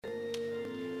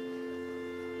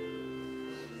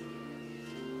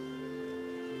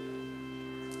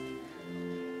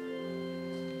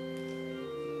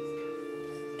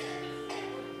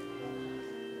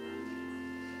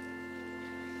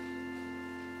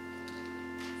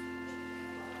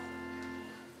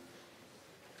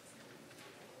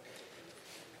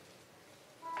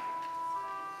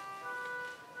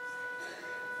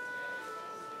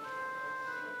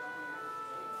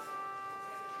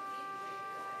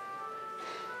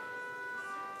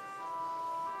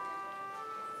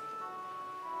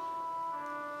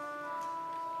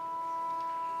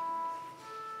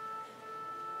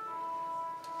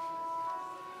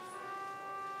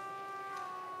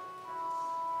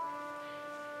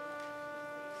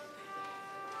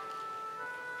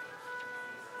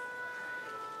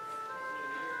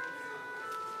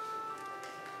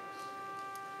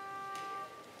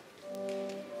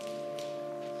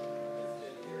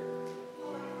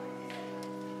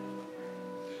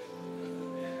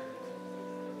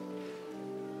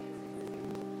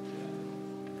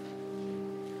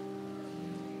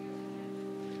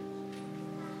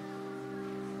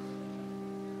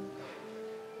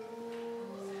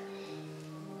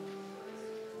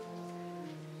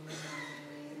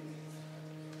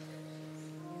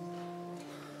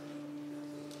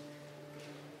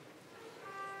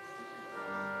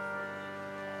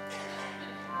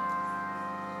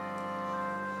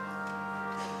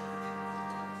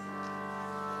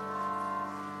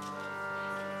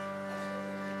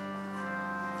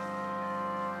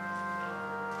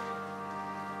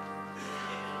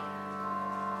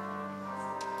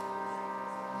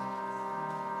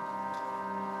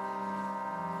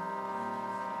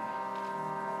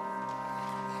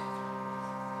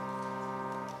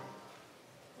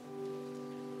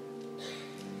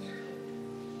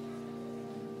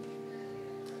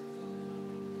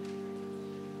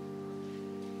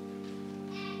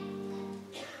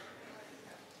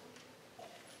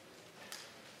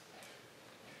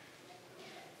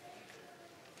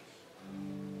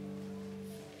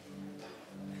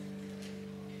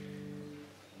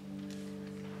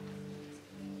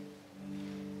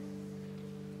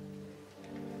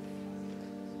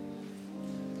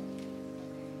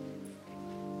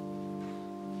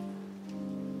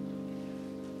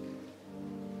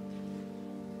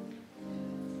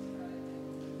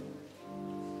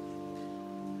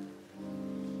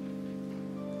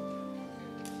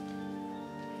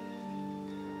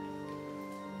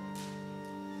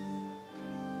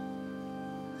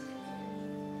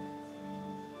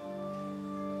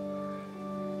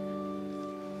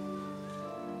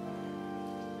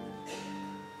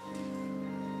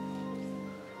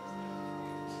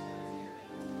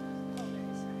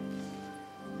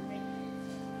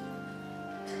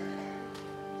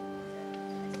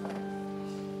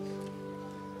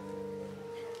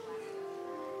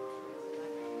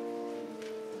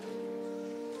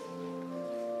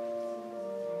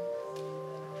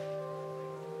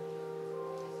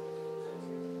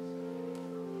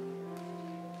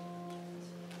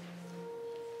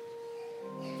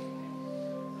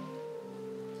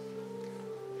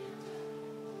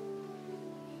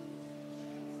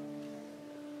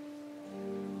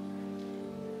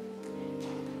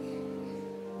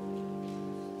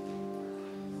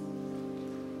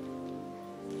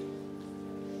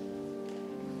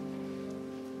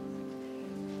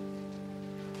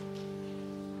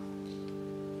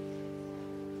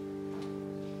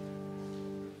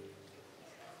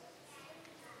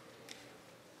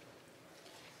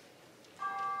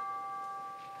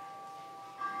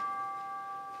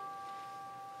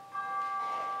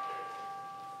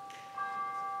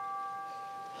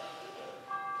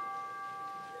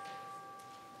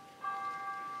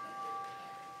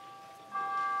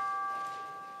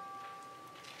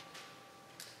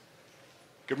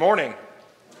Good morning.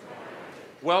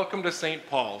 Welcome to St.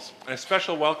 Paul's, and a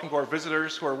special welcome to our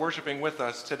visitors who are worshiping with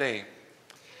us today.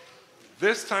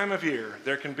 This time of year,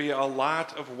 there can be a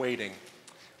lot of waiting.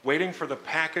 Waiting for the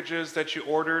packages that you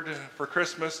ordered for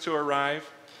Christmas to arrive,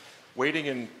 waiting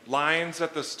in lines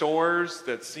at the stores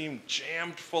that seem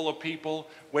jammed full of people,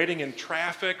 waiting in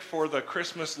traffic for the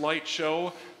Christmas light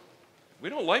show. We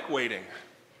don't like waiting,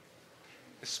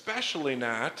 especially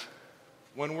not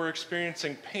when we're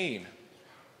experiencing pain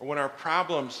or when our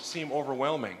problems seem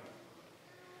overwhelming.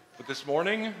 But this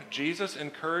morning, Jesus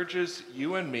encourages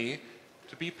you and me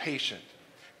to be patient.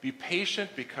 Be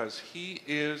patient because he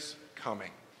is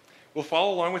coming. We'll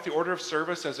follow along with the order of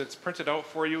service as it's printed out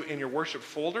for you in your worship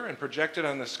folder and projected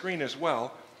on the screen as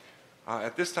well.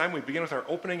 At this time, we begin with our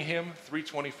opening hymn,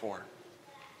 324.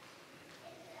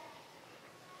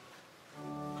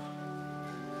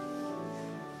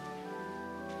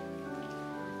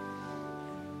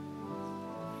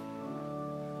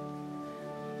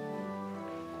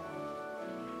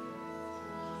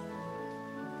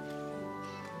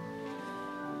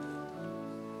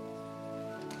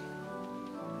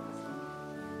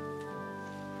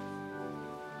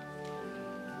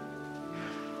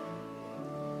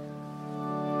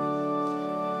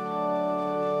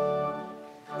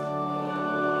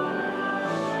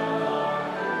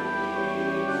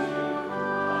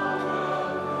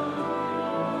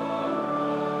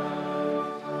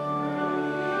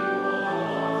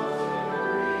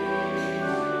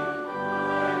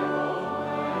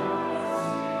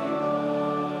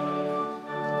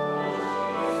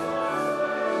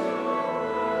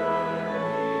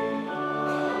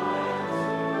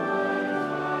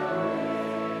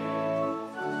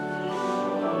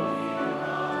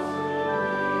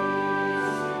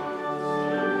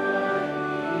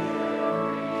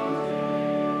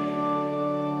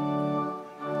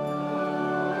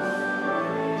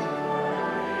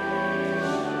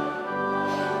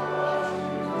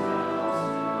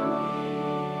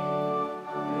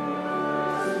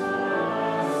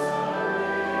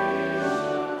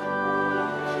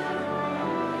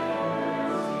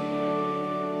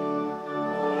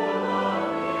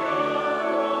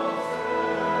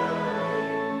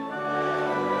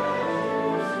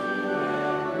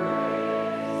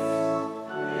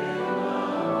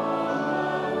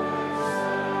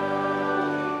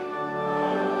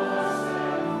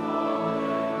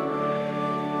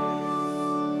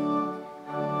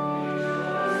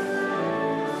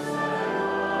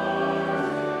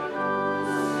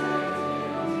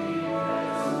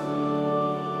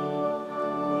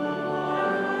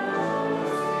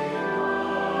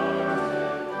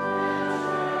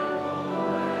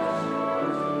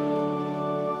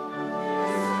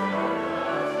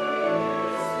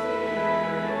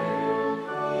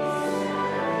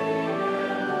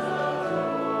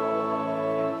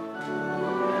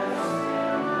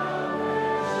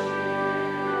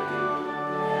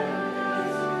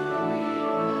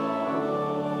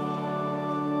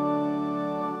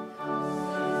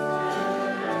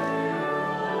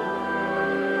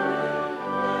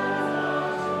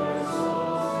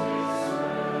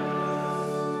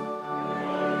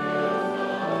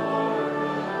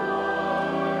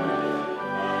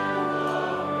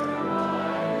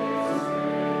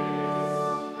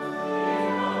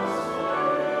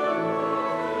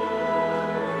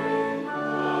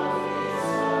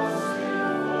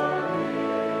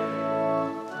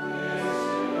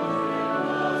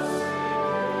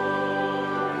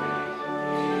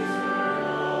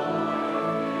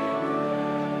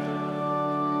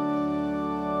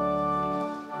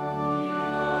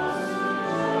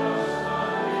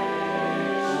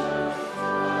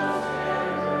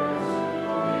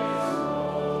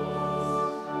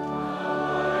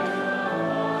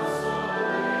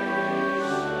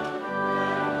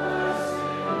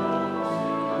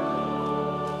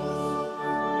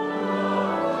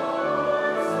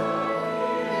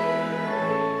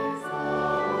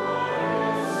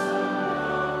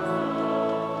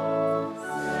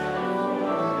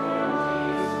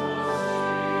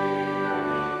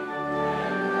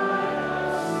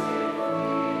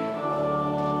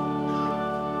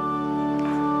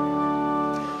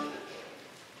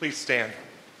 Please stand.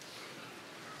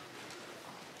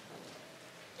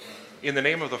 In the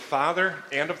name of the Father,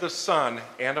 and of the Son,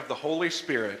 and of the Holy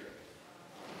Spirit.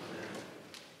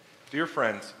 Dear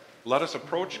friends, let us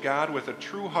approach God with a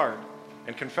true heart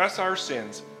and confess our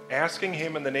sins, asking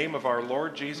him in the name of our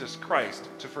Lord Jesus Christ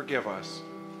to forgive us.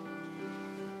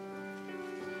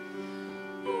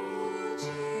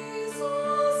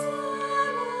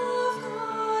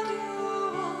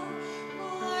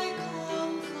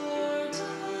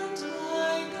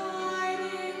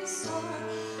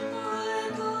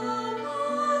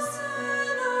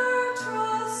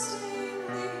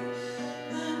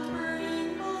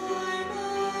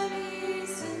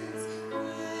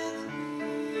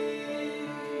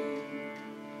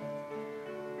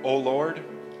 O Lord,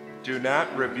 do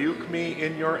not rebuke me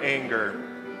in your anger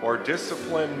or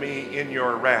discipline me in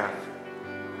your wrath.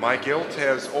 My guilt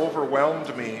has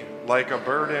overwhelmed me like a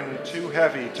burden too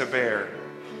heavy to bear.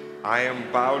 I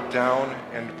am bowed down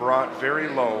and brought very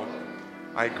low.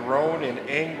 I groan in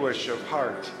anguish of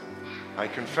heart. I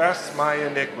confess my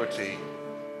iniquity.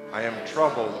 I am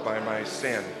troubled by my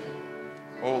sin.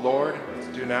 O Lord,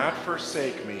 do not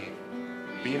forsake me.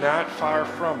 Be not far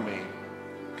from me.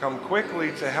 Come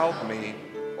quickly to help me,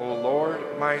 O Lord,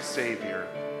 my Savior.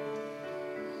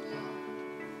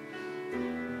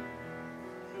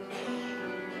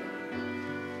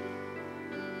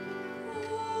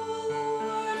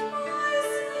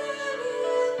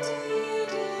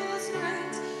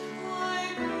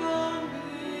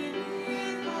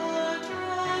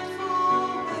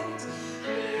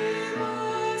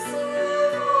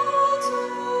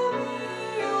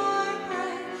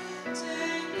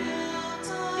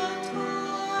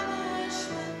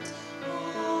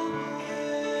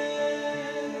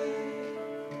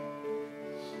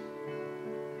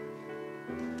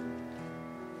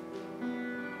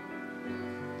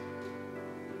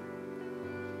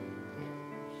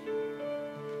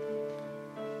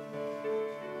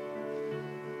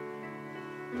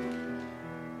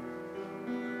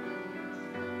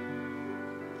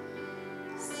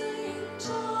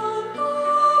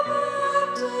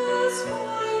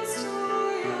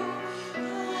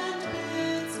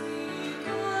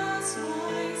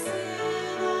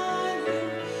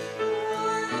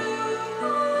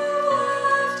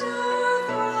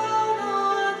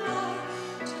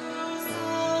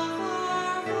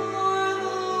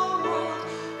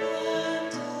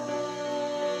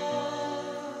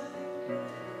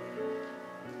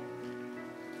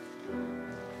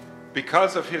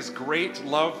 Because of his great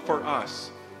love for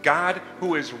us, God,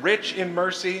 who is rich in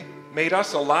mercy, made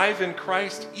us alive in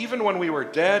Christ even when we were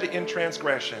dead in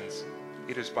transgressions.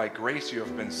 It is by grace you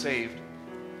have been saved.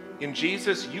 In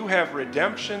Jesus, you have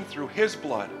redemption through his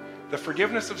blood, the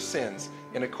forgiveness of sins,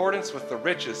 in accordance with the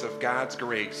riches of God's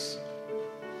grace.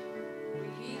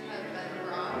 We have been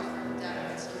brought from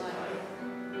death to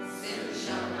life. Sin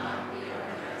shall not be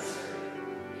our master,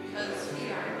 because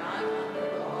we are not under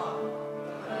the law,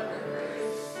 but under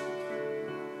grace.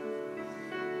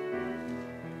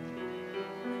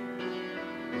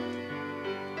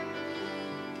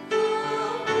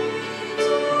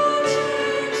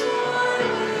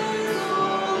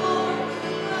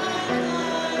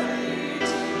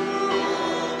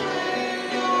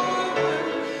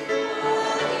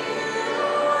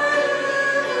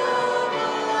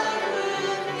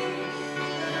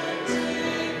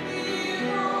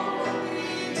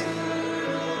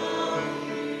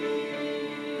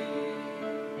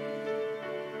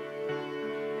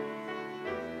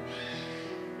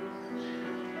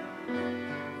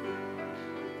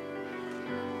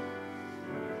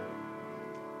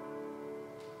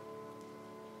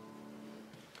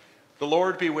 The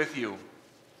Lord be with you.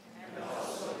 And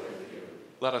also with you.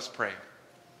 Let us pray.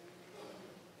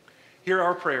 Hear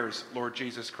our prayers, Lord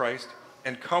Jesus Christ,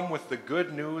 and come with the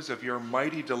good news of your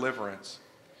mighty deliverance.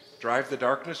 Drive the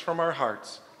darkness from our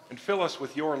hearts and fill us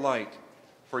with your light.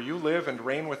 For you live and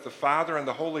reign with the Father and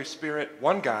the Holy Spirit,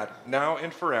 one God, now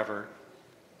and forever.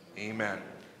 Amen.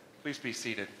 Please be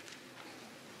seated.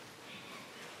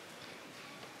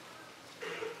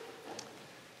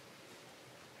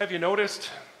 Have you noticed?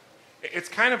 It's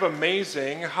kind of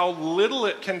amazing how little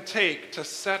it can take to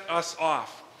set us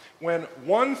off. When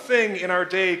one thing in our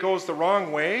day goes the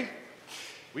wrong way,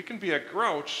 we can be a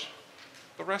grouch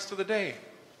the rest of the day.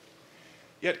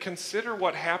 Yet consider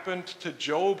what happened to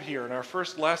Job here in our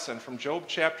first lesson from Job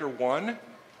chapter 1,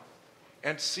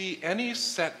 and see any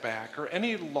setback or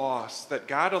any loss that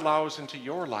God allows into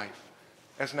your life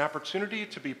as an opportunity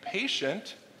to be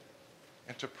patient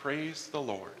and to praise the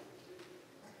Lord.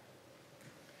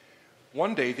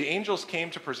 One day, the angels came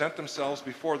to present themselves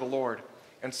before the Lord,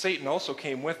 and Satan also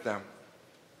came with them.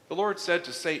 The Lord said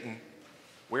to Satan,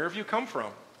 "Where have you come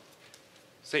from?"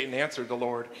 Satan answered the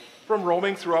Lord, "From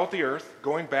roaming throughout the earth,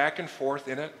 going back and forth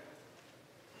in it."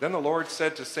 Then the Lord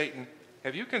said to Satan,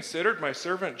 "Have you considered my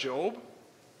servant Job?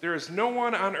 There is no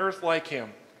one on earth like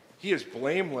him. He is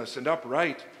blameless and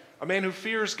upright, a man who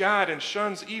fears God and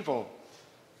shuns evil."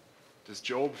 "Does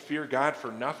Job fear God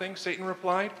for nothing?" Satan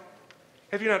replied.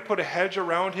 "Have you not put a hedge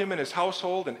around him and his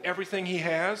household and everything he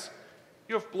has?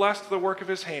 You have blessed the work of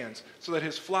his hands, so that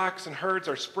his flocks and herds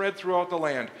are spread throughout the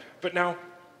land. But now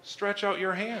stretch out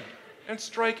your hand and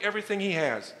strike everything he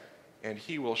has, and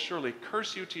he will surely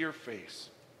curse you to your face."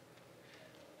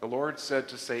 The Lord said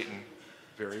to Satan,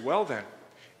 "Very well then.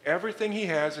 Everything he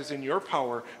has is in your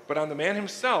power, but on the man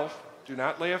himself do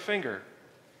not lay a finger."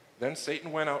 Then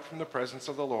Satan went out from the presence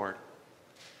of the Lord.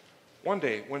 One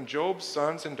day, when Job's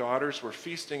sons and daughters were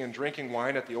feasting and drinking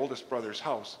wine at the oldest brother's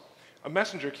house, a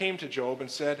messenger came to Job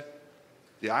and said,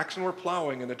 "The oxen were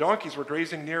plowing and the donkeys were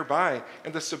grazing nearby,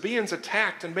 and the Sabaeans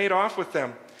attacked and made off with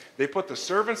them. They put the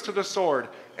servants to the sword,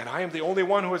 and I am the only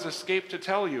one who has escaped to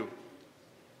tell you."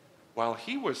 While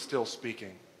he was still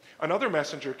speaking, another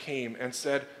messenger came and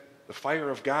said, "The fire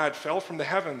of God fell from the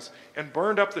heavens and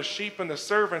burned up the sheep and the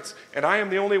servants, and I am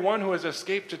the only one who has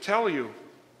escaped to tell you."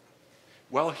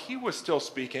 While he was still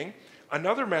speaking,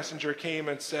 another messenger came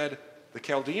and said, "The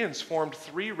Chaldeans formed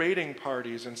 3 raiding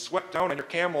parties and swept down on your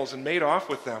camels and made off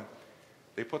with them.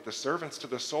 They put the servants to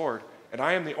the sword, and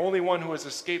I am the only one who has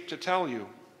escaped to tell you."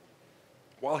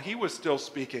 While he was still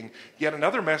speaking, yet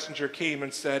another messenger came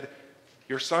and said,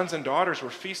 "Your sons and daughters were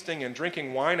feasting and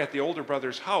drinking wine at the older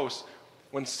brother's house,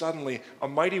 when suddenly a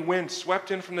mighty wind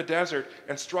swept in from the desert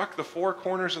and struck the 4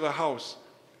 corners of the house.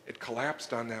 It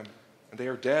collapsed on them, and they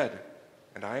are dead,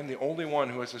 and I am the only one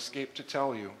who has escaped to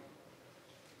tell you."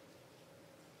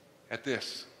 At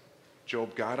this,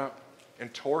 Job got up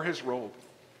and tore his robe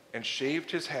and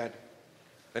shaved his head.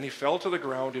 Then he fell to the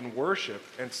ground in worship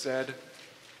and said,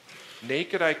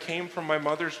 "Naked I came from my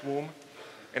mother's womb,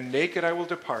 and naked I will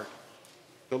depart.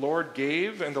 The Lord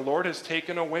gave, and the Lord has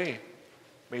taken away.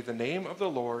 May the name of the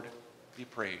Lord be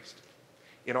praised."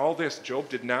 In all this, Job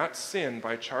did not sin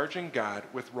by charging God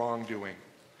with wrongdoing.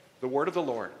 The word of the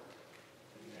Lord.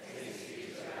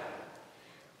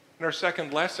 In our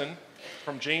second lesson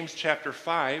from James chapter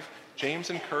 5, James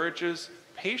encourages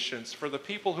patience for the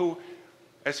people who,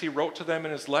 as he wrote to them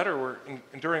in his letter, were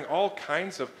enduring all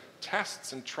kinds of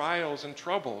tests and trials and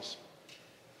troubles.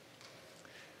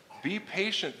 "Be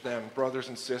patient then, brothers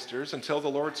and sisters, until the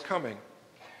Lord's coming.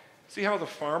 See how the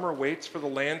farmer waits for the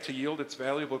land to yield its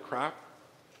valuable crop,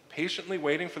 patiently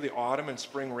waiting for the autumn and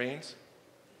spring rains?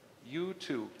 You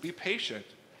too, be patient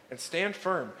and stand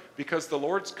firm, because the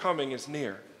Lord's coming is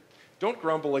near. Don't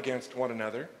grumble against one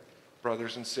another,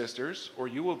 brothers and sisters, or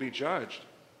you will be judged.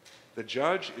 The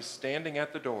judge is standing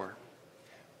at the door.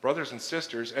 Brothers and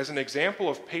sisters, as an example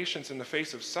of patience in the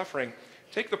face of suffering,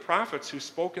 take the prophets who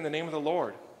spoke in the name of the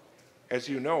Lord. As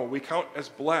you know, we count as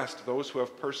blessed those who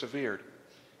have persevered.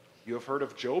 You have heard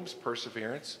of Job's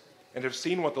perseverance and have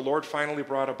seen what the Lord finally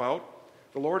brought about.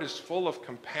 The Lord is full of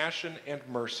compassion and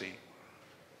mercy."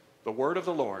 The word of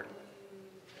the Lord.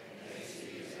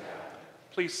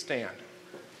 Please stand.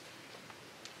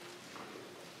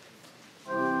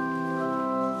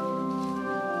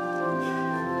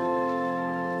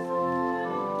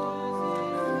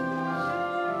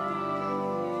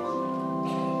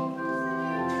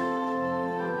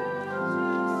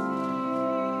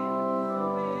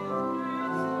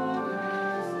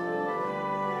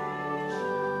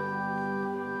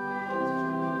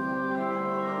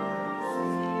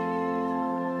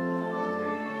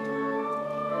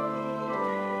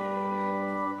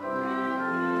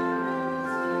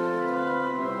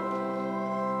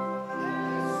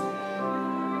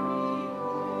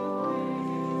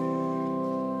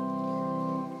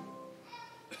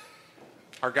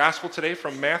 Our gospel today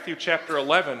from Matthew chapter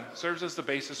 11 serves as the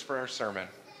basis for our sermon.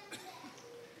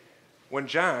 When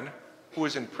John, who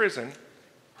was in prison,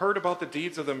 heard about the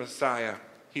deeds of the Messiah,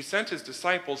 he sent his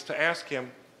disciples to ask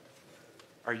him,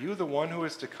 "Are you the one who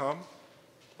is to come,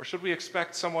 or should we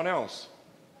expect someone else?"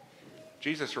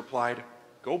 Jesus replied,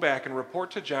 "Go back and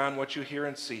report to John what you hear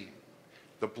and see.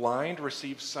 The blind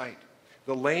receive sight,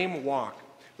 the lame walk,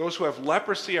 those who have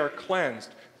leprosy are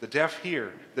cleansed, the deaf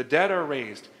hear, the dead are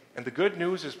raised, and the good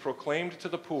news is proclaimed to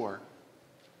the poor.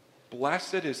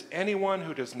 Blessed is anyone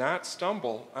who does not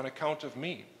stumble on account of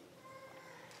me."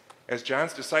 As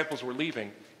John's disciples were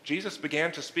leaving, Jesus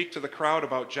began to speak to the crowd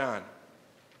about John.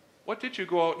 "What did you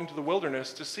go out into the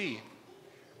wilderness to see?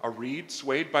 A reed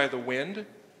swayed by the wind?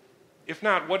 If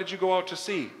not, what did you go out to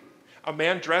see? A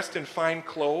man dressed in fine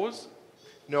clothes?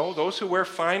 No, those who wear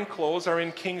fine clothes are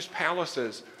in king's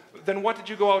palaces. Then what did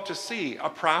you go out to see? A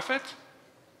prophet?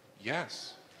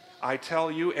 Yes, I tell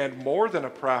you, and more than a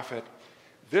prophet.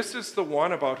 This is the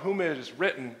one about whom it is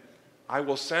written, 'I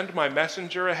will send my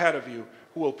messenger ahead of you,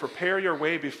 who will prepare your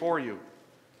way before you.'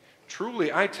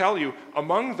 Truly, I tell you,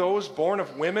 among those born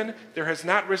of women, there has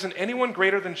not risen anyone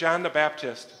greater than John the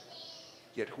Baptist.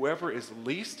 Yet whoever is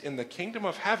least in the kingdom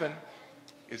of heaven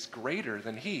is greater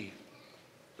than he."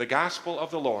 The gospel of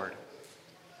the Lord.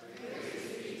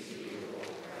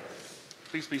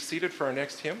 Please be seated for our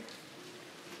next hymn.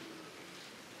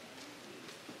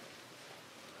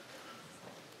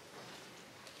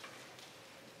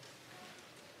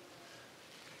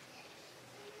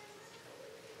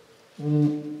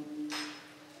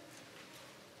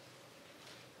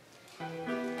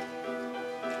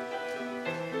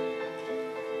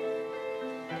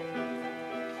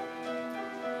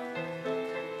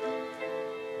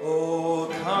 O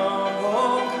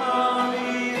come,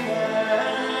 Emmanuel,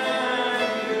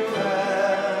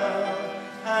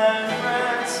 and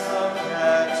ransom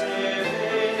captive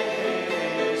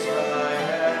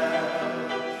Israel,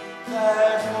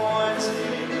 that mourns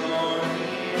in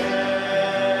lonely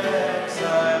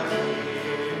exile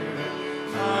here,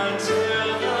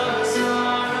 until the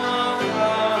Son of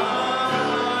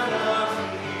God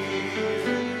appear.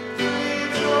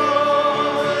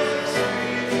 Rejoice,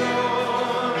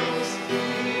 rejoice,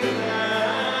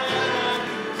 Emmanuel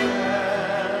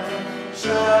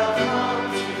shall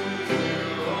come to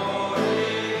you, O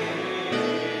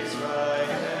Israel.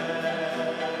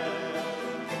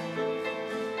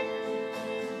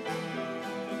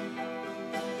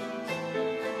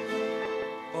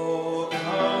 O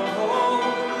come, O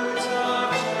roots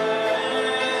of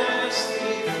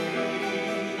Jesse,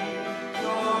 free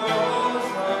your own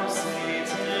from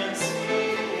Satan's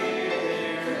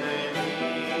tyranny.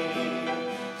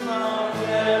 From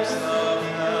depths of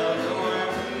hell your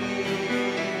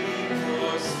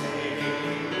people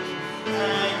save,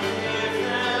 and give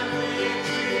them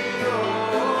victory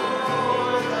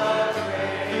o'er the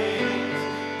grave.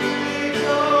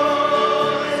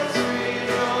 Rejoice,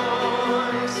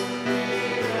 rejoice,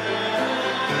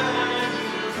 Emmanuel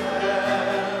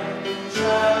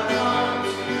shall come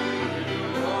to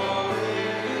you, O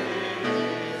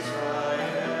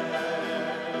Israel.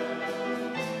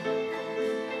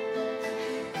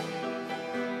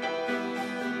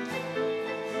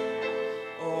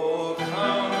 O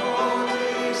come, O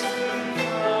days spring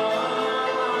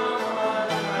come on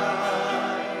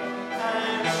high,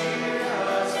 and cheer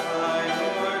us by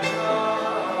your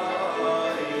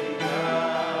dawning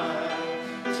light.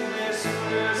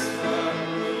 Disperse the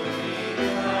gloomy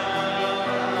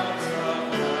clouds of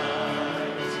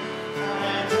night,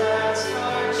 and cast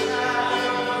our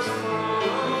shadows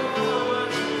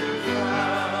put to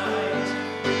flight.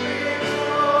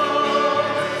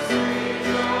 Rejoice,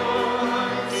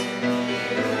 rejoice,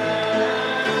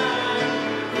 Emmanuel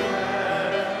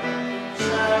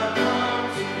shall come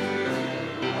to you,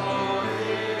 O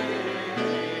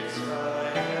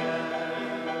Israel.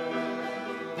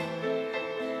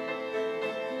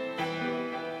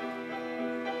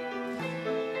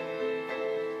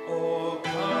 O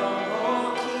come,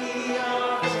 O Key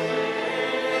of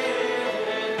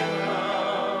David,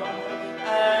 come,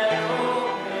 and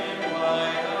open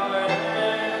wide our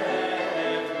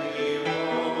heavenly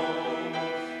womb.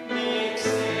 Make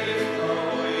safe the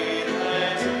way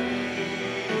that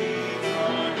leads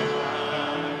on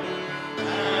high,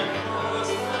 and close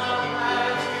the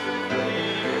path to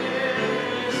misery.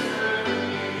 Rejoice,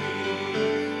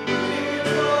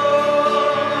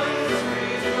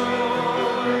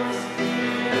 rejoice,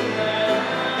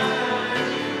 Emmanuel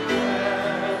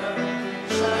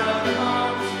shall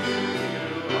come to you,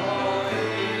 O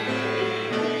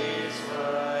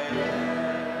Israel.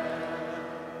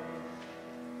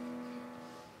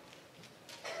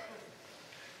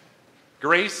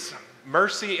 Grace,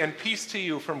 mercy, and peace to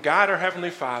you from God our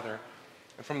Heavenly Father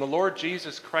and from the Lord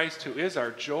Jesus Christ, who is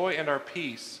our joy and our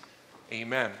peace.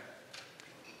 Amen.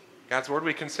 God's word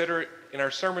we consider in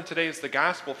our sermon today is the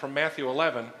gospel from Matthew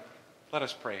 11. Let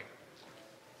us pray.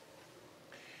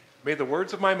 May the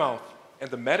words of my mouth and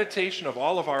the meditation of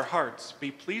all of our hearts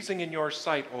be pleasing in your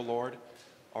sight, O Lord,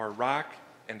 our rock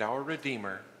and our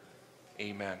redeemer.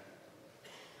 Amen.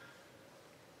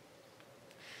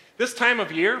 This time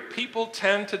of year, people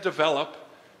tend to develop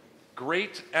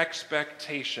great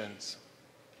expectations.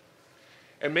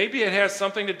 And maybe it has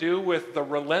something to do with the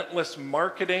relentless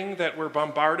marketing that we're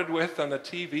bombarded with on the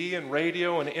TV and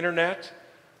radio and internet.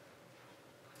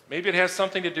 Maybe it has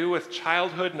something to do with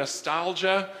childhood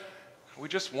nostalgia. We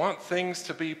just want things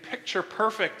to be picture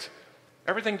perfect,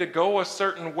 everything to go a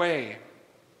certain way.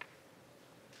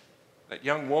 That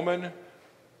young woman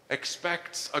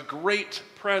expects a great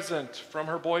present from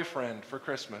her boyfriend for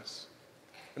Christmas.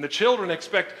 And the children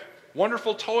expect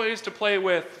wonderful toys to play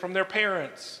with from their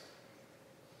parents.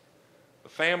 The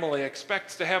family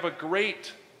expects to have a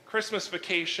great Christmas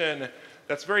vacation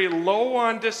that's very low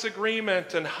on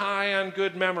disagreement and high on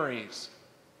good memories.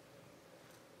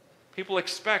 People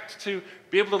expect to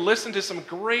be able to listen to some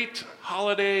great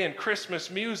holiday and Christmas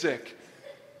music,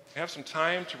 have some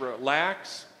time to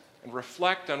relax and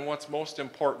reflect on what's most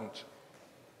important.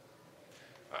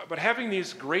 But having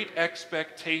these great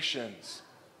expectations,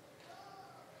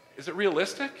 is it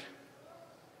realistic?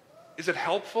 Is it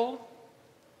helpful?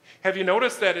 Have you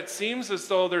noticed that it seems as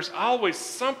though there's always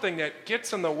something that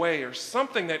gets in the way or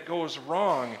something that goes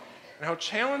wrong, and how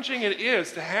challenging it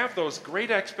is to have those great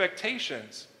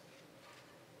expectations?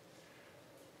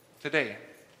 Today,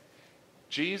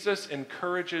 Jesus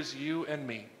encourages you and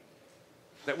me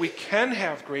that we can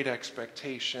have great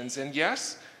expectations. And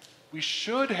yes, we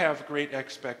should have great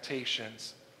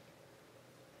expectations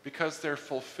because they're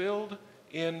fulfilled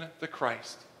in the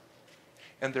Christ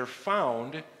and they're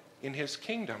found in his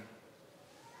kingdom.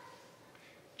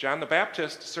 John the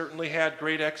Baptist certainly had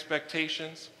great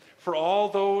expectations. For all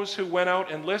those who went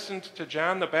out and listened to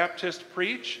John the Baptist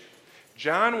preach,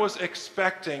 John was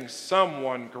expecting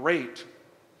someone great.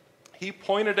 He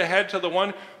pointed ahead to the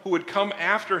one who would come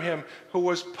after him, who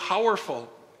was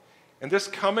powerful. And this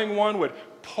coming one would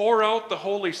pour out the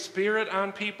Holy Spirit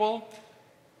on people.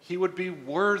 He would be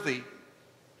worthy.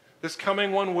 This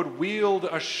coming one would wield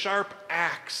a sharp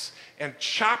axe and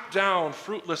chop down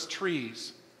fruitless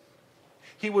trees.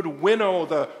 He would winnow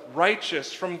the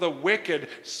righteous from the wicked,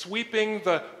 sweeping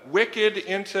the wicked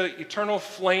into eternal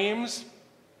flames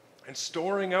and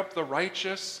storing up the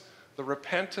righteous, the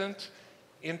repentant,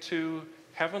 into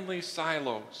heavenly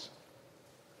silos.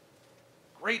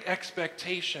 Great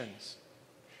expectations.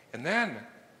 And then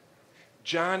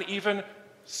John even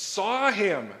saw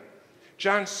him.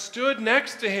 John stood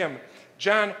next to him.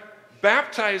 John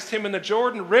baptized him in the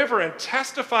Jordan River and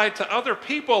testified to other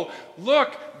people,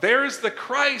 look, there's the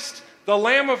Christ, the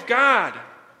Lamb of God.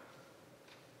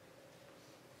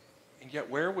 And yet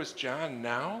where was John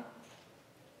now?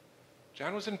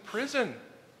 John was in prison.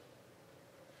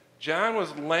 John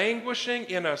was languishing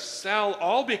in a cell,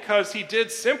 all because he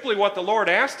did simply what the Lord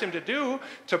asked him to do,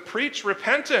 to preach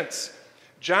repentance.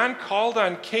 John called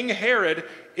on King Herod,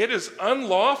 it is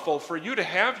unlawful for you to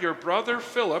have your brother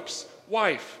Philip's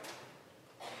wife.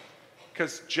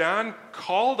 Because John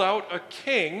called out a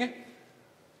king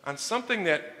on something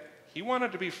that he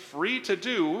wanted to be free to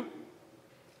do.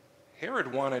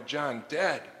 Herod wanted John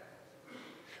dead.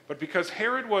 But because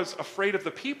Herod was afraid of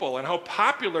the people and how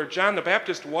popular John the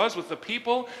Baptist was with the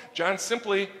people,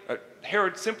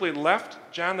 Herod simply left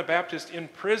John the Baptist in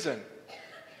prison.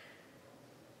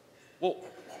 Well,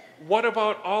 what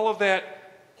about all of that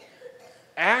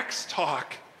axe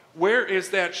talk? Where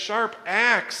is that sharp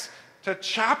axe to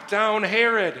chop down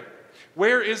Herod?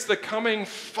 Where is the coming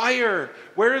fire?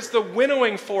 Where is the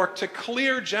winnowing fork to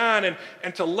clear John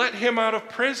and to let him out of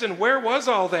prison? Where was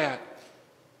all that?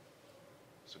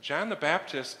 So John the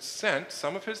Baptist sent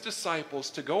some of his disciples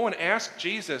to go and ask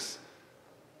Jesus,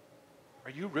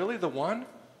 are you really the one?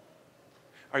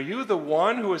 Are you the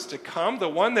one who is to come, the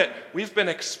one that we've been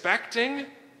expecting?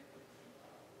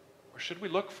 Or should we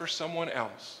look for someone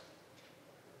else?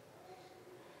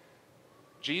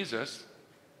 Jesus,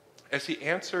 as he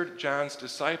answered John's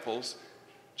disciples,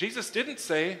 Jesus didn't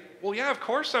say, well, yeah, of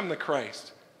course I'm the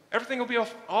Christ. Everything will be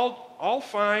all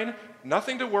fine,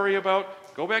 nothing to worry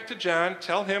about. Go back to John,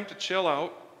 tell him to chill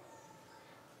out.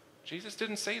 Jesus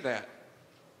didn't say that.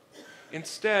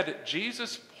 Instead,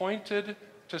 Jesus pointed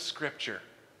to Scripture.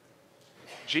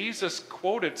 Jesus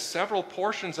quoted several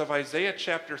portions of Isaiah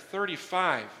chapter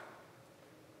 35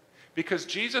 because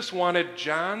Jesus wanted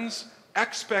John's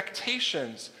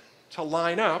expectations to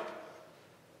line up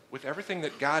with everything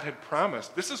that God had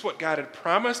promised. This is what God had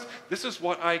promised. This is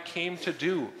what I came to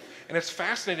do. And it's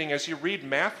fascinating as you read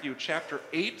Matthew chapter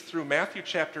 8 through Matthew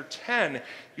chapter 10,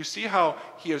 you see how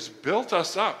he has built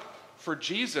us up for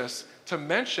Jesus to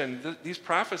mention these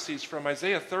prophecies from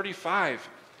Isaiah 35.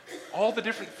 All the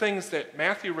different things that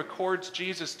Matthew records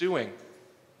Jesus doing.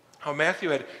 How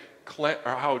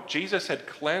Jesus had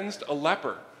cleansed a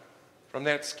leper from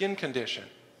that skin condition.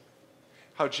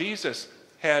 How Jesus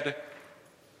had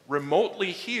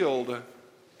remotely healed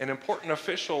an important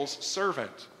official's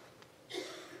servant.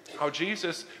 How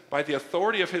Jesus, by the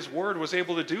authority of his word, was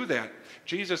able to do that.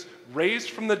 Jesus raised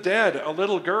from the dead a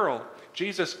little girl.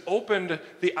 Jesus opened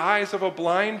the eyes of a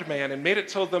blind man and made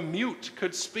it so the mute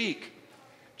could speak.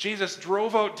 Jesus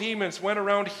drove out demons, went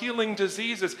around healing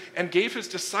diseases, and gave his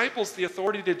disciples the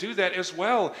authority to do that as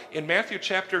well in Matthew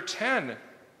chapter 10.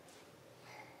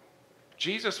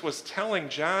 Jesus was telling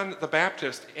John the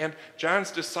Baptist and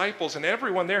John's disciples and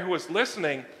everyone there who was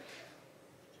listening,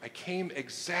 I came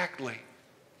exactly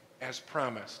as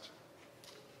promised.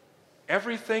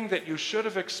 Everything that you should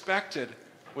have expected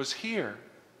was here.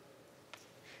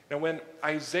 Now, when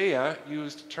Isaiah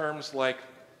used terms like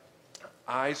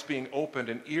eyes being opened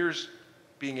and ears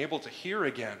being able to hear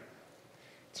again,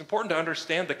 it's important to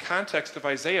understand the context of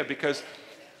Isaiah because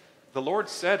the Lord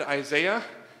said, Isaiah,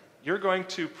 you're going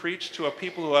to preach to a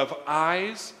people who have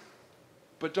eyes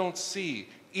but don't see,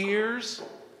 ears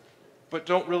but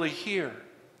don't really hear.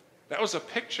 That was a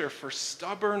picture for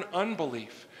stubborn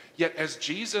unbelief. Yet as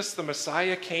Jesus the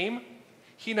Messiah came,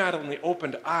 he not only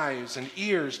opened eyes and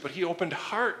ears, but he opened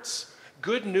hearts.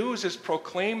 Good news is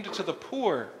proclaimed to the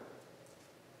poor.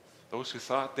 those who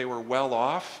thought they were well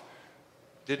off,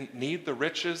 didn't need the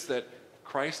riches that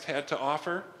Christ had to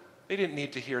offer, they didn't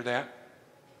need to hear that.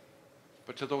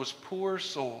 But to those poor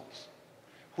souls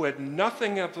who had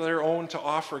nothing of their own to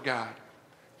offer God,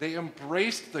 they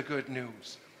embraced the good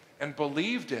news and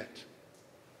believed it.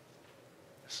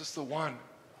 This is the one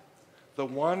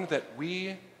that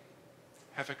we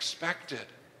have expected.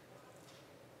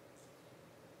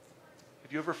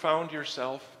 Have you ever found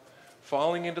yourself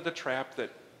falling into the trap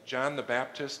that John the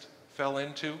Baptist fell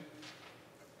into?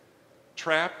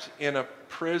 Trapped in a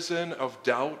prison of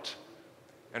doubt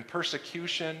and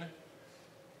persecution?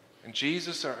 And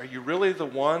Jesus, are you really the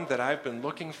one that I've been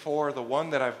looking for, the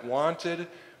one that I've wanted?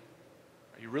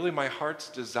 Are you really my heart's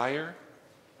desire?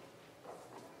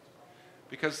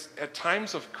 Because at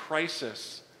times of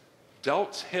crisis,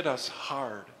 doubts hit us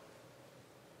hard.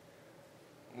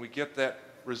 When we get that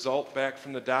result back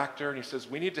from the doctor and he says,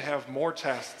 we need to have more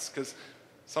tests because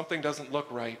something doesn't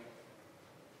look right.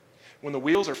 When the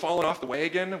wheels are falling off the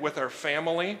wagon with our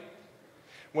family,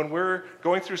 when we're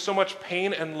going through so much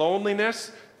pain and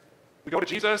loneliness, we go to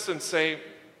Jesus and say,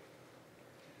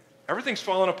 everything's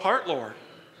falling apart, Lord.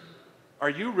 Are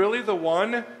you really the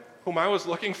one whom I was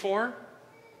looking for?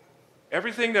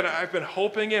 Everything that I've been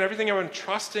hoping in, everything I've been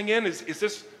trusting in, is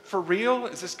this for real?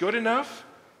 Is this good enough?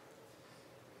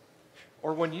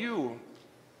 Or when you,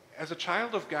 as a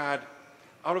child of God,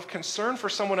 out of concern for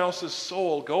someone else's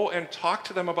soul, go and talk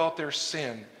to them about their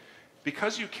sin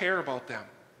because you care about them,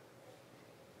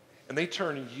 and they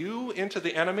turn you into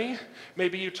the enemy.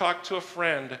 Maybe you talk to a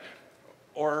friend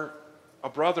or a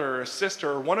brother or a sister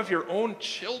or one of your own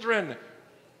children,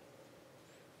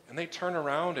 and they turn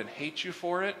around and hate you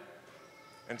for it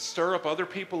and stir up other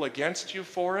people against you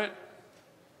for it,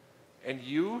 and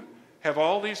you have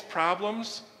all these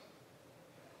problems.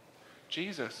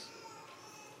 Jesus,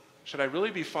 should I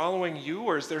really be following you,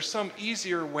 or is there some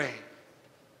easier way?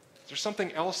 Is there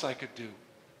something else I could do?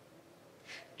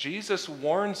 Jesus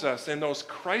warns us in those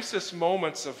crisis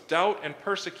moments of doubt and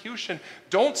persecution,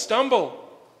 don't stumble.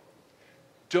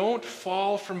 Don't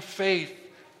fall from faith.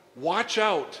 Watch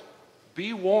out.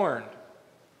 Be warned.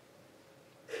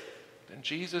 Then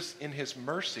Jesus, in his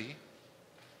mercy,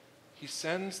 he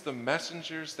sends the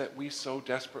messengers that we so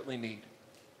desperately need.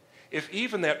 If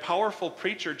even that powerful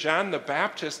preacher, John the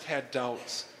Baptist, had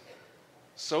doubts,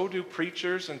 so do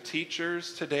preachers and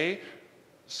teachers today.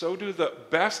 So do the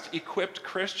best equipped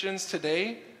Christians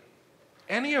today.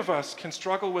 Any of us can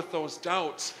struggle with those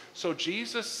doubts. So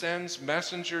Jesus sends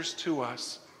messengers to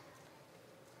us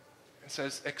and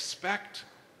says, expect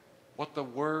what the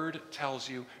Word tells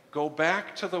you. Go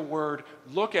back to the Word.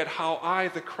 Look at how I,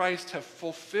 the Christ, have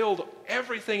fulfilled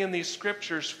everything in these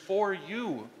scriptures for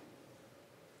you.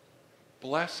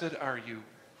 Blessed are you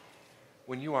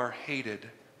when you are hated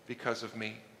because of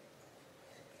me,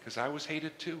 because I was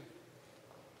hated too.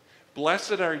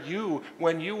 Blessed are you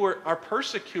when you are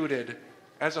persecuted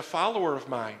as a follower of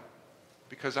mine,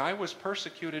 because I was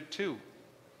persecuted too.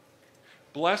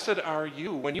 Blessed are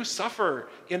you when you suffer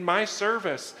in my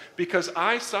service, because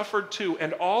I suffered too,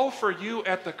 and all for you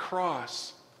at the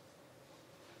cross.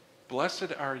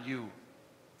 Blessed are you,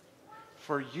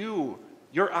 for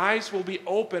your eyes will be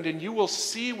opened and you will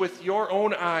see with your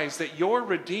own eyes that your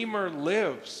Redeemer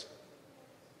lives.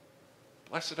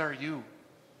 Blessed are you,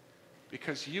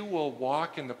 because you will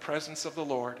walk in the presence of the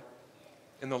Lord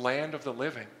in the land of the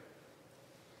living.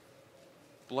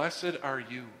 Blessed are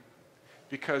you,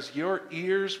 because your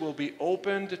ears will be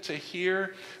opened to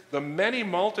hear the many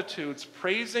multitudes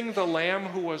praising the Lamb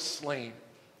who was slain.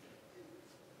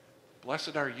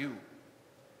 Blessed are you,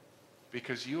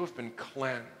 because you have been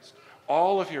cleansed.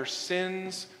 All of your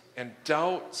sins and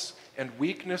doubts and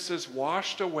weaknesses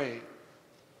washed away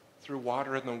through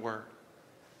water and the Word.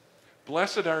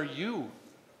 Blessed are you,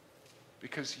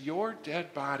 because your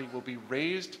dead body will be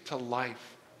raised to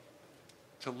life,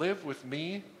 to live with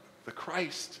me, the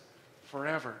Christ,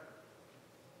 forever.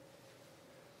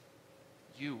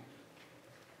 You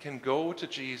can go to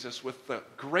Jesus with the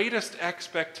greatest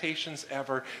expectations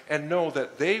ever and know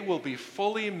that they will be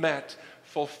fully met,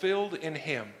 fulfilled in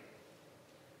Him.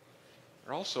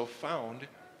 They're also found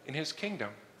in His kingdom.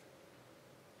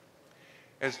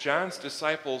 As John's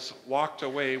disciples walked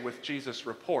away with Jesus'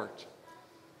 report,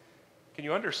 can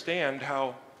you understand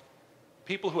how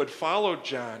people who had followed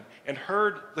John and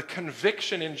heard the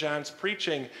conviction in John's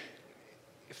preaching,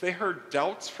 if they heard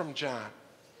doubts from John,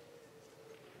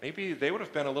 maybe they would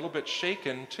have been a little bit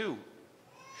shaken too.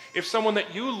 If someone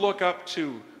that you look up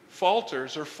to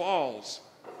falters or falls,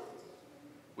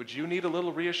 would you need a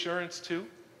little reassurance too?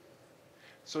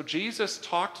 So Jesus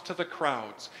talked to the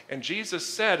crowds, and Jesus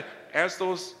said, as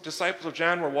those disciples of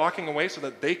John were walking away so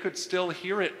that they could still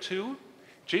hear it too,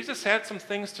 Jesus had some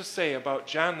things to say about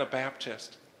John the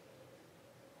Baptist.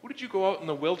 Who did you go out in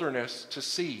the wilderness to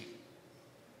see?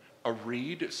 A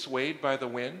reed swayed by the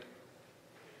wind?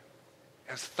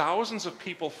 As thousands of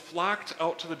people flocked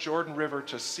out to the Jordan River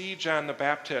to see John the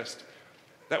Baptist,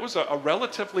 that was a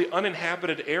relatively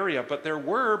uninhabited area, but there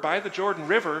were, by the Jordan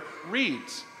River,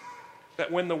 reeds that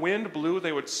when the wind blew,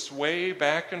 they would sway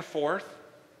back and forth.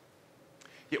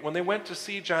 Yet when they went to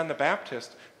see John the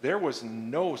Baptist, there was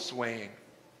no swaying.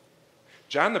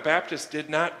 John the Baptist did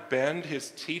not bend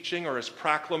his teaching or his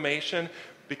proclamation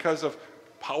because of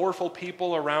powerful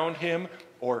people around him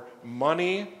or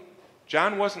money.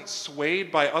 John wasn't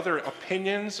swayed by other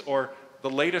opinions or the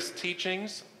latest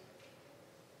teachings.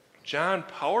 John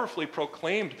powerfully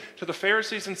proclaimed to the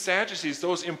Pharisees and Sadducees,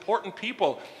 those important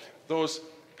people, those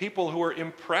people who were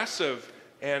impressive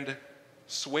and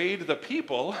swayed the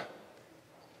people.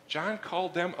 John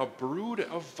called them a brood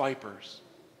of vipers,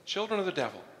 children of the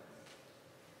devil.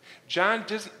 John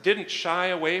didn't shy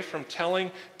away from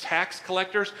telling tax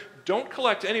collectors, don't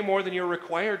collect any more than you're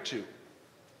required to.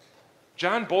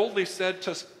 John boldly said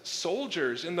to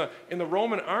soldiers in the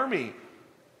Roman army,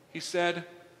 he said,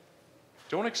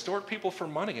 don't extort people for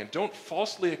money and don't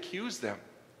falsely accuse them.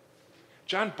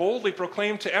 John boldly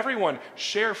proclaimed to everyone,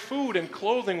 share food and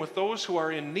clothing with those who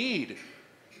are in need.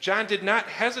 John did not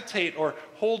hesitate or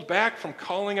hold back from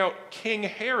calling out King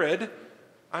Herod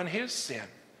on his sin.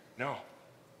 No.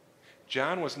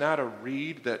 John was not a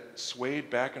reed that swayed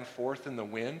back and forth in the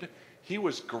wind. He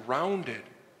was grounded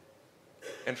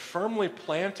and firmly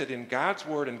planted in God's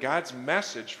word and God's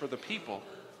message for the people.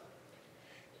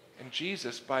 And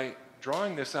Jesus, by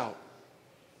drawing this out,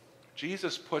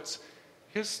 Jesus puts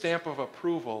his stamp of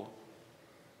approval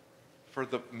for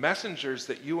the messengers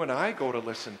that you and I go to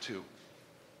listen to.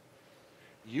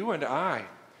 You and I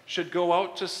should go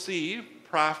out to see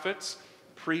prophets,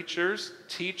 preachers,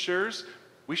 teachers.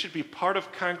 We should be part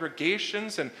of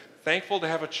congregations and thankful to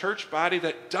have a church body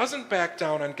that doesn't back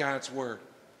down on God's word,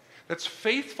 that's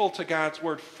faithful to God's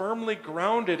word, firmly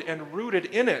grounded and rooted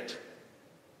in it,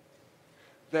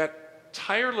 that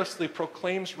tirelessly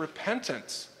proclaims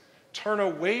repentance. Turn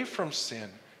away from sin.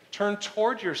 Turn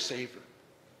toward your Savior.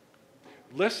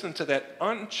 Listen to that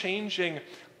unchanging,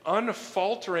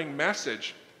 unfaltering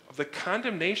message of the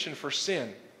condemnation for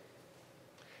sin.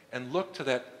 And look to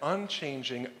that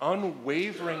unchanging,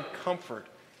 unwavering comfort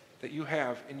that you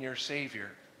have in your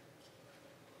Savior.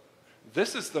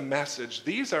 This is the message.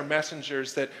 These are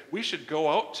messengers that we should go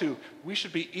out to. We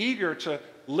should be eager to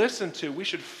listen to. We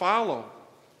should follow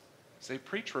as they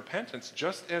preach repentance,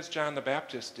 just as John the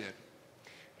Baptist did.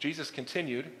 Jesus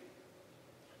continued,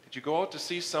 did you go out to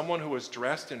see someone who was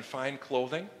dressed in fine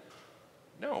clothing?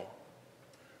 No.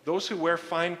 Those who wear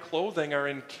fine clothing are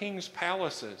in kings'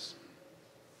 palaces.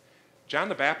 John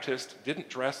the Baptist didn't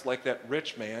dress like that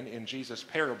rich man in Jesus'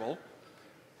 parable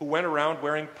who went around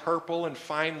wearing purple and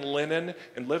fine linen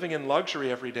and living in luxury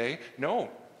every day.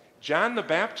 No. John the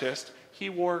Baptist, he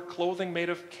wore clothing made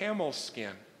of camel's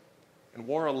skin and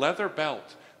wore a leather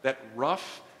belt, that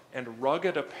rough and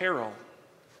rugged apparel,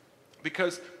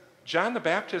 because John the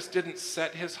Baptist didn't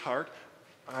set his heart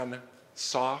on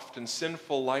soft and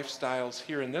sinful lifestyles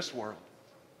here in this world.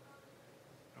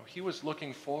 No, he was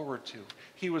looking forward to,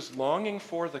 he was longing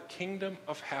for the kingdom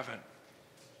of heaven.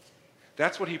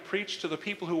 That's what he preached to the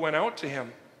people who went out to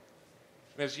him.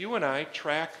 And as you and I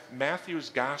track Matthew's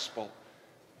gospel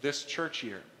this church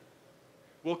year,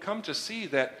 we'll come to see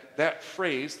that that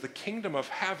phrase, the kingdom of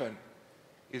heaven,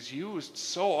 is used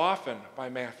so often by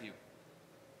Matthew.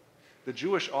 The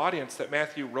Jewish audience that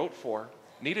Matthew wrote for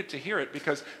needed to hear it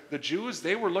because the Jews,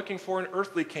 they were looking for an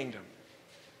earthly kingdom.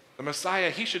 The Messiah,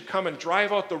 he should come and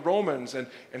drive out the Romans and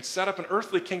set up an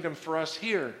earthly kingdom for us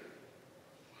here.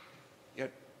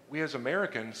 Yet we as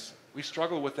Americans, we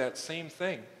struggle with that same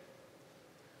thing.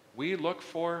 We look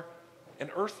for an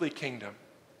earthly kingdom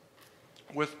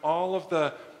with all of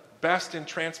the best in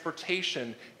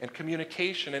transportation and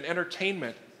communication and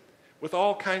entertainment, with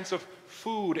all kinds of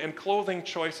food and clothing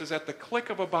choices at the click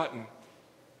of a button.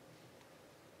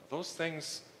 Those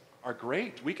things are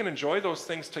great. We can enjoy those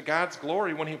things to God's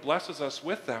glory when he blesses us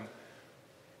with them.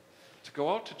 To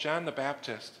go out to John the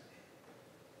Baptist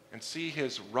and see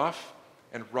his rough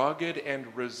and rugged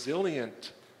and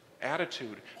resilient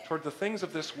attitude toward the things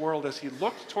of this world as he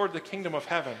looked toward the kingdom of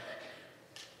heaven,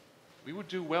 we would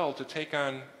do well to take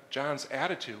on John's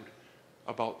attitude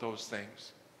about those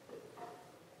things.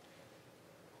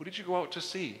 Who did you go out to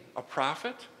see? A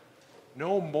prophet?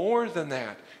 No more than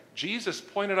that. Jesus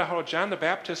pointed out how John the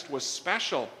Baptist was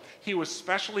special. He was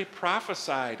specially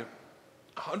prophesied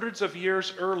hundreds of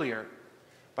years earlier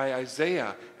by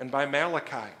Isaiah and by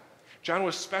Malachi. John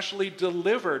was specially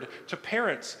delivered to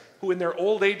parents who in their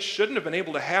old age shouldn't have been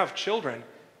able to have children.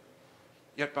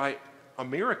 Yet by a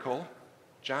miracle,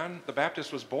 John the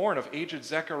Baptist was born of aged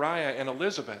Zechariah and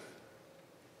Elizabeth.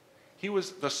 He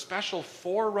was the special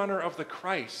forerunner of the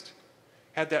Christ,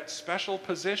 had that special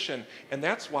position, and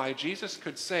that's why Jesus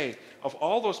could say, of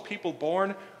all those people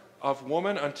born of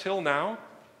woman until now,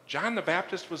 John the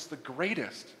Baptist was the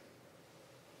greatest.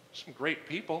 Some great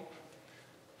people.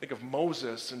 Think of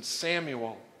Moses and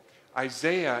Samuel,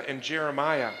 Isaiah and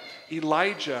Jeremiah,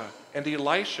 Elijah and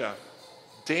Elisha,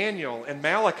 Daniel and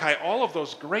Malachi, all of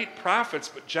those great prophets,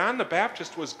 but John the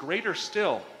Baptist was greater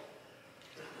still.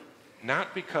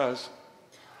 Not because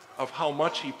of how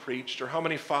much he preached or how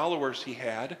many followers he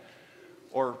had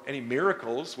or any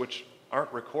miracles, which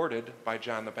aren't recorded by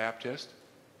John the Baptist,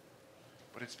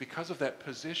 but it's because of that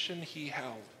position he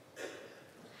held.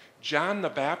 John the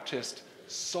Baptist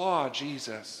saw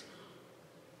Jesus.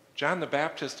 John the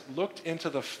Baptist looked into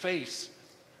the face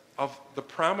of the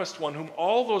promised one whom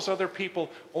all those other people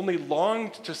only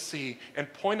longed to see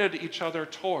and pointed each other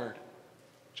toward.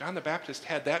 John the Baptist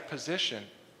had that position,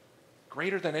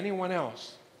 greater than anyone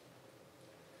else,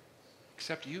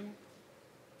 except you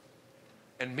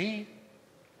and me.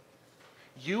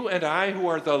 You and I, who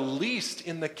are the least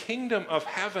in the kingdom of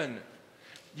heaven.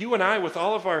 You and I, with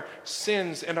all of our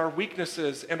sins and our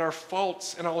weaknesses and our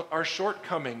faults and all our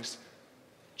shortcomings.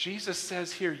 Jesus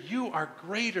says here, you are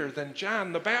greater than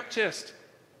John the Baptist.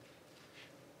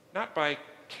 Not by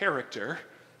character,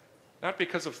 not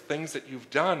because of things that you've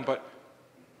done, but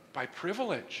by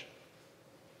privilege.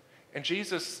 And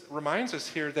Jesus reminds us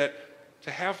here that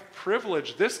to have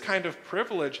privilege, this kind of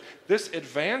privilege, this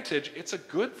advantage, it's a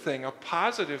good thing, a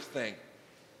positive thing.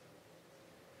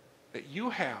 That you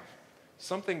have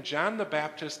something John the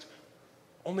Baptist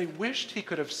only wished he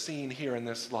could have seen here in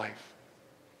this life.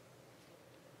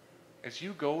 As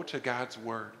you go to God's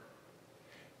Word,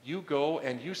 you go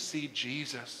and you see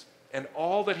Jesus and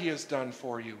all that he has done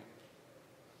for you.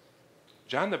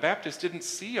 John the Baptist didn't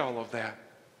see all of that.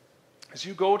 As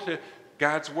you go to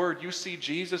God's Word, you see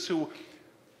Jesus who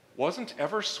wasn't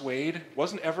ever swayed,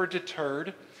 wasn't ever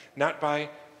deterred, not by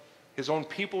his own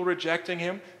people rejecting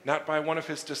him, not by one of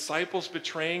his disciples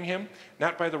betraying him,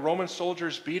 not by the Roman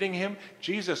soldiers beating him.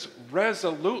 Jesus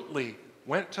resolutely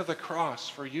went to the cross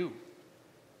for you.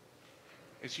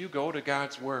 As you go to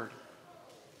God's Word,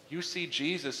 you see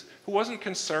Jesus who wasn't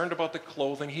concerned about the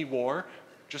clothing he wore,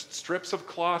 just strips of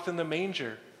cloth in the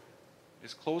manger.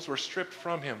 His clothes were stripped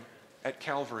from him at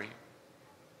Calvary.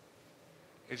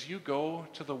 As you go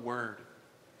to the Word,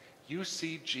 you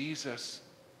see Jesus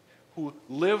who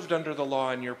lived under the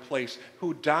law in your place,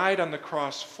 who died on the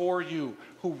cross for you,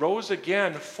 who rose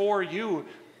again for you.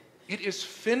 It is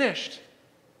finished.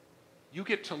 You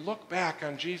get to look back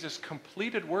on Jesus'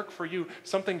 completed work for you,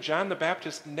 something John the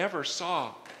Baptist never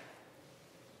saw.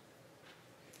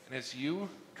 And as you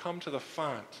come to the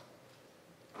font,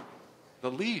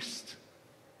 the least,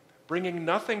 bringing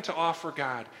nothing to offer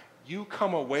God, you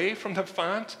come away from the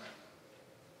font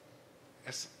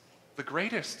as the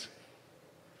greatest,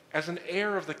 as an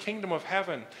heir of the kingdom of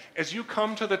heaven. As you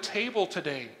come to the table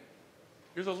today,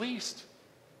 you're the least,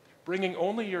 bringing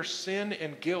only your sin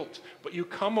and guilt, but you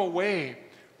come away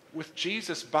with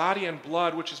Jesus' body and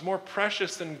blood, which is more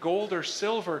precious than gold or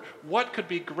silver. What could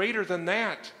be greater than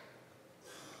that?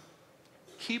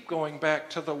 Keep going back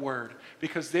to the Word,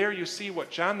 because there you see what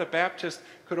John the Baptist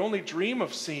could only dream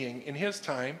of seeing in his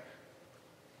time.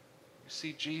 You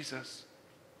see Jesus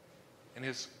and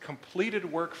his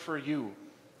completed work for you.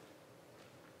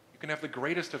 You can have the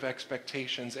greatest of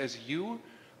expectations as you,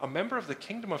 a member of the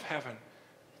kingdom of heaven,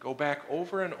 go back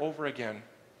over and over again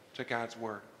to God's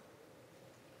Word.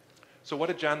 So what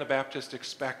did John the Baptist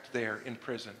expect there in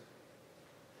prison?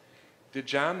 Did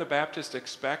John the Baptist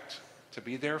expect to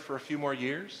be there for a few more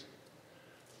years?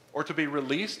 Or to be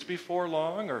released before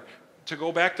long? Or to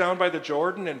go back down by the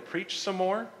Jordan and preach some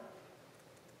more?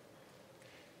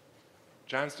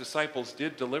 John's disciples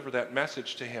did deliver that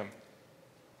message to him.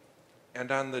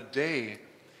 And on the day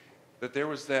that there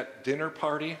was that dinner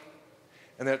party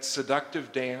and that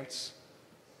seductive dance,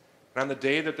 and on the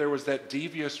day that there was that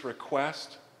devious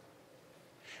request,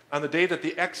 on the day that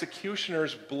the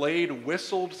executioner's blade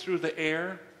whistled through the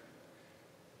air,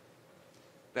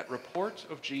 that report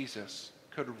of Jesus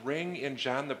could ring in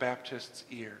John the Baptist's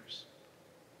ears.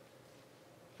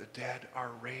 The dead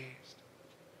are raised,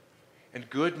 and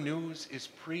good news is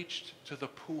preached to the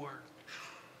poor.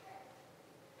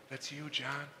 That's you,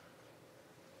 John.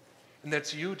 And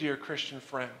that's you, dear Christian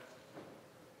friend.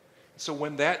 So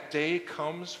when that day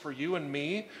comes for you and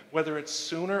me, whether it's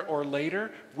sooner or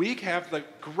later, we have the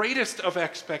greatest of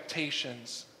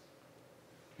expectations,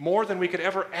 more than we could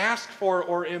ever ask for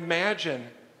or imagine,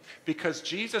 because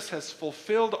Jesus has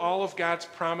fulfilled all of God's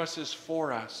promises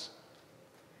for us.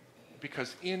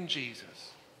 Because in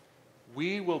Jesus,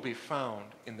 we will be found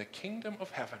in the kingdom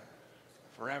of heaven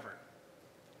forever.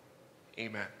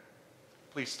 Amen.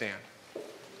 Please stand.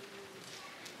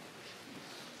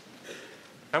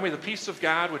 Now may the peace of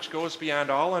God, which goes beyond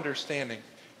all understanding,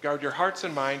 guard your hearts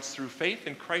and minds through faith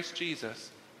in Christ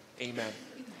Jesus. Amen.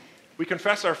 We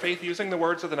confess our faith using the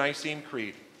words of the Nicene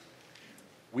Creed.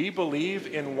 We believe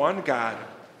in one God,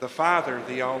 the Father,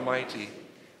 the Almighty,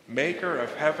 maker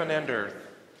of heaven and earth,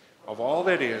 of all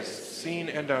that is, seen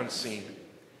and unseen.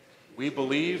 We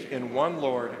believe in one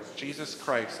Lord, Jesus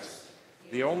Christ,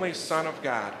 the only Son of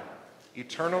God,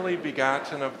 eternally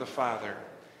begotten of the Father,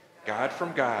 God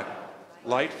from God,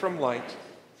 light from light,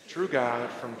 true God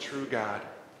from true God,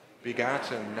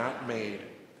 begotten, not made,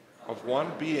 of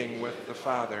one being with the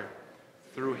Father.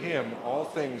 Through him all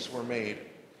things were made.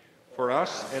 For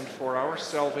us and for our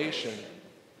salvation,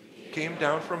 came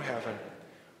down from heaven,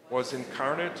 was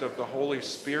incarnate of the Holy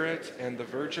Spirit and the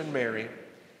Virgin Mary,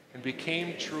 and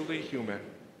became truly human.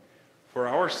 For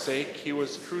our sake he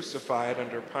was crucified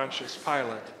under Pontius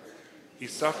Pilate. He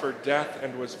suffered death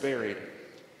and was buried.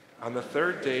 On the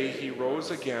third day he rose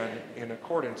again in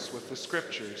accordance with the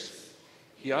Scriptures.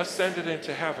 He ascended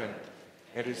into heaven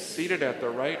and is seated at the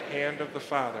right hand of the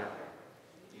Father.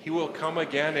 He will come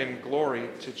again in glory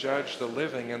to judge the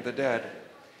living and the dead,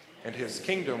 and his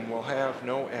kingdom will have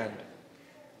no end.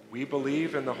 We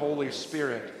believe in the Holy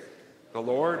Spirit, the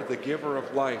Lord, the giver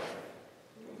of life,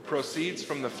 who proceeds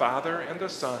from the Father and the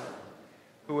Son,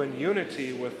 who in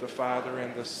unity with the Father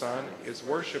and the Son is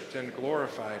worshiped and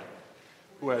glorified,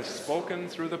 who has spoken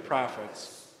through the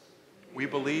prophets. We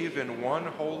believe in one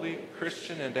holy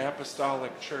Christian and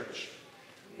apostolic church.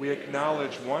 We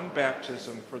acknowledge one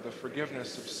baptism for the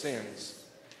forgiveness of sins.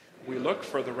 We look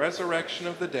for the resurrection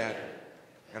of the dead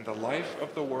and the life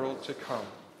of the world to come.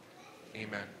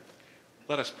 Amen.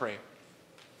 Let us pray.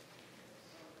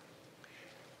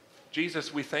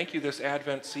 Jesus, we thank you this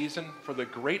Advent season for the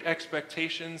great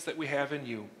expectations that we have in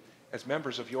you as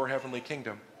members of your heavenly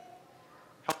kingdom.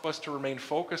 Help us to remain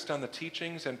focused on the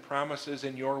teachings and promises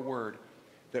in your word,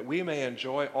 that we may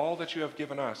enjoy all that you have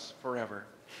given us forever.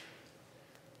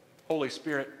 Holy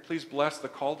Spirit, please bless the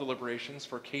call deliberations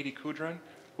for Katie Kudran,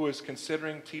 who is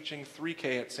considering teaching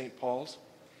 3K at St. Paul's,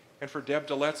 and for Deb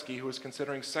Doletsky, who is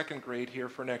considering second grade here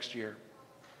for next year.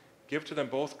 Give to them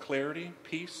both clarity,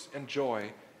 peace, and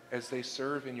joy as they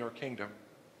serve in your kingdom.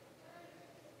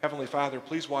 Heavenly Father,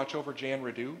 please watch over Jan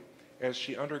Radu as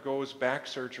she undergoes back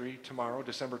surgery tomorrow,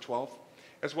 December 12th,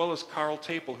 as well as Carl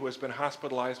Tapel, who has been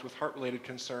hospitalized with heart-related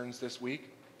concerns this week,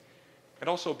 and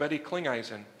also Betty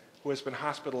Klingeisen, who has been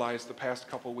hospitalized the past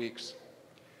couple weeks.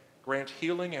 Grant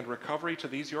healing and recovery to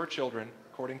these your children,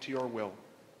 according to your will.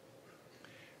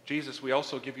 Jesus, we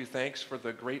also give you thanks for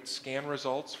the great scan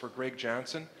results for Greg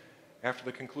Johnson after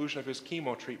the conclusion of his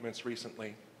chemo treatments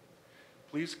recently.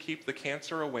 Please keep the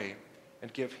cancer away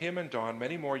and give him and Dawn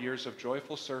many more years of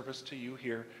joyful service to you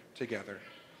here together.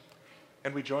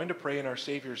 And we join to pray in our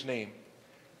Savior's name.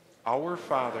 Our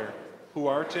Father, who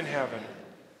art in heaven,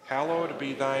 hallowed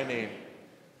be thy name.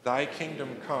 Thy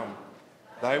kingdom come,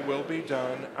 thy will be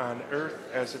done on earth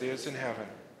as it is in heaven.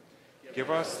 Give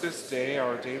us this day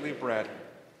our daily bread,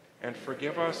 and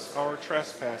forgive us our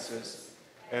trespasses,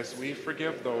 as we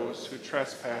forgive those who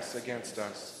trespass against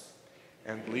us.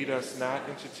 And lead us not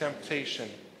into temptation,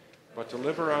 but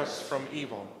deliver us from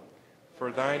evil.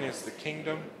 For thine is the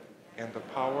kingdom, and the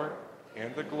power,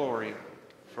 and the glory,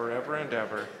 forever and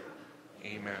ever.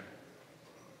 Amen.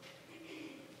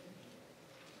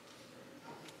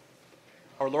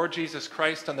 Our Lord Jesus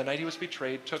Christ, on the night he was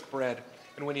betrayed, took bread,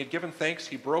 and when he had given thanks,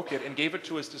 he broke it and gave it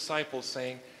to his disciples,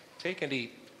 saying, "Take and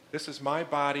eat. This is my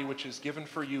body, which is given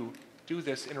for you. Do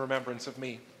this in remembrance of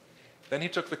me." Then he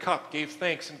took the cup, gave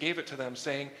thanks, and gave it to them,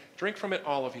 saying, "Drink from it,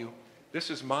 all of you.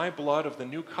 This is my blood of the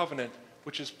new covenant,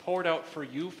 which is poured out for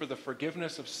you for the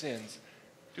forgiveness of sins.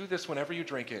 Do this whenever you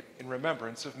drink it in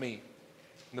remembrance of me."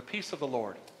 And the peace of the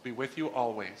Lord be with you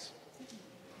always.